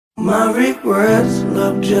My regrets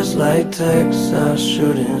look just like texts I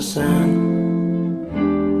shouldn't send.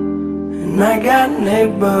 And I got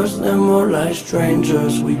neighbors, they're more like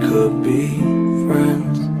strangers, we could be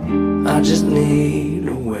friends. I just need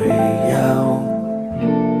a way out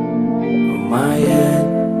of my head.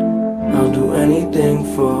 I'll do anything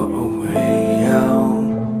for a way out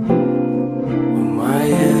of my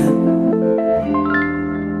head.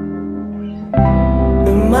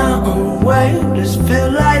 In my own way, this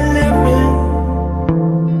feel like living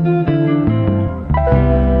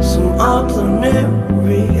some alternate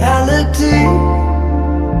reality.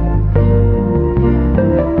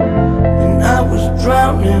 And I was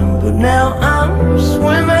drowning, but now I'm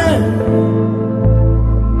swimming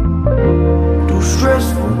through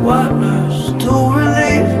stressful waters to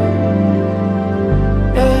relieve,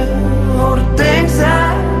 yeah, all the things I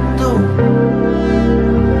do.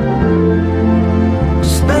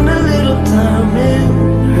 Spend a little time in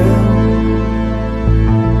hell.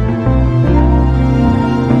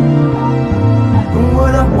 And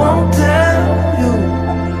what I won't tell you,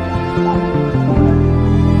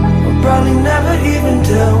 I'll probably never even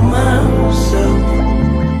tell myself.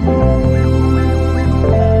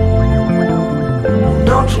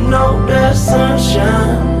 Don't you know that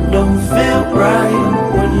sunshine don't feel right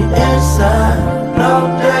when you're inside all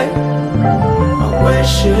day? I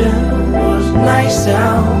wish it was nice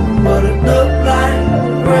out, but it looked like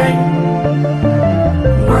rain.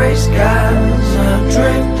 Gray skies are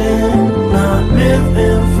drifting, not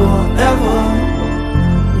living forever.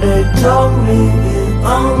 They told me it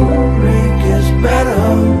only gets better.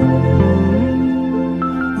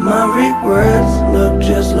 My regrets look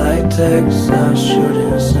just like texts I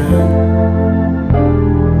shouldn't send.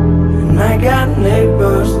 And I got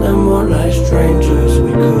neighbors, they're more like strangers,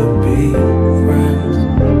 we could be friends.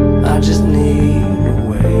 I just need a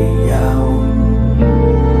way out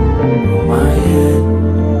of my head.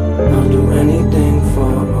 I'll do anything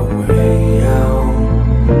for a way out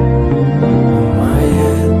of my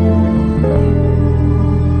head.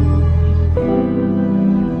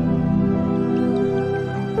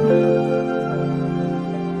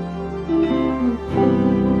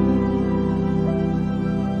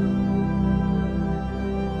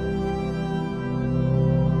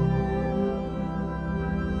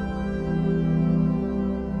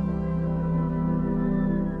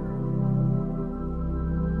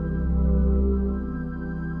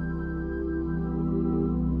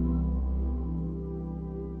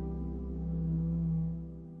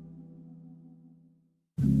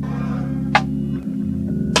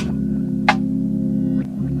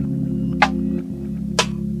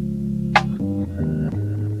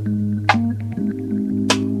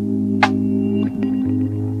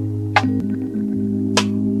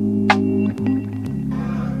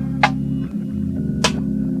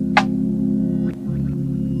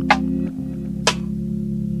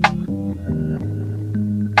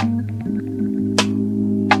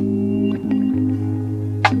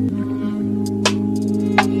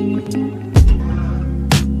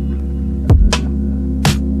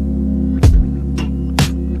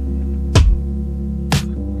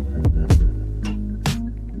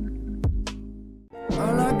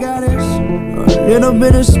 Little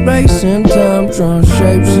bit of space and time, drawing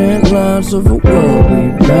shapes and lines of a world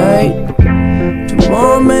we made.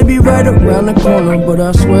 Tomorrow may be right around the corner, but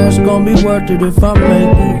I swear it's gonna be worth it if I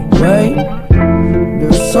make it wait.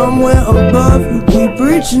 There's somewhere above, you keep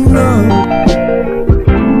reaching up.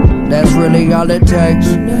 That's really all it takes.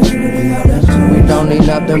 We don't need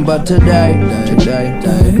nothing but today.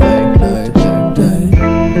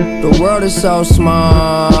 The world is so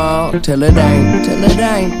small, till it ain't.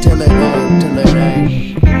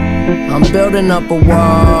 I'm building up a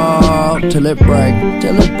wall, till it break.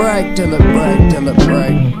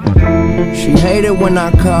 She hate it when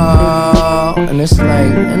I call, and it's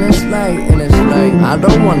late. I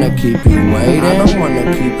don't wanna keep you waiting. I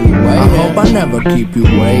hope I never keep you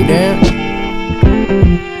waiting.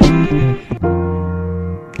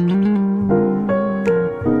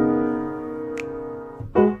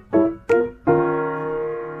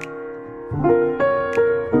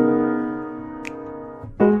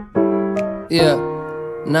 Yeah,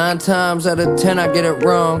 9 times out of 10 I get it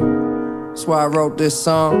wrong. That's why I wrote this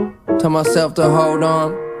song. Tell myself to hold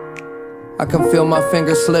on. I can feel my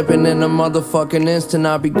fingers slipping in a motherfucking instant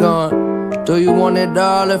I'll be gone. Do you want it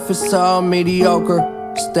all if it's all mediocre?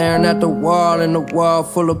 Staring at the wall and the wall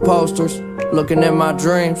full of posters. Looking at my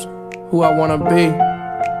dreams, who I wanna be.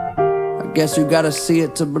 I guess you gotta see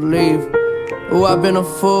it to believe. Ooh, I've been a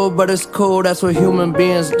fool, but it's cool, that's what human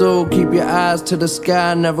beings do. Keep your eyes to the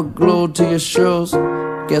sky, never glued to your shoes.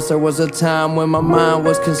 Guess there was a time when my mind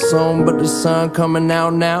was consumed, but the sun coming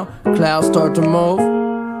out now, clouds start to move.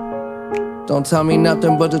 Don't tell me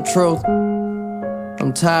nothing but the truth.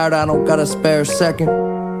 I'm tired, I don't got a spare second.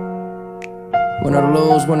 Win or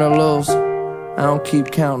lose, I don't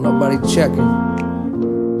keep count, nobody checking.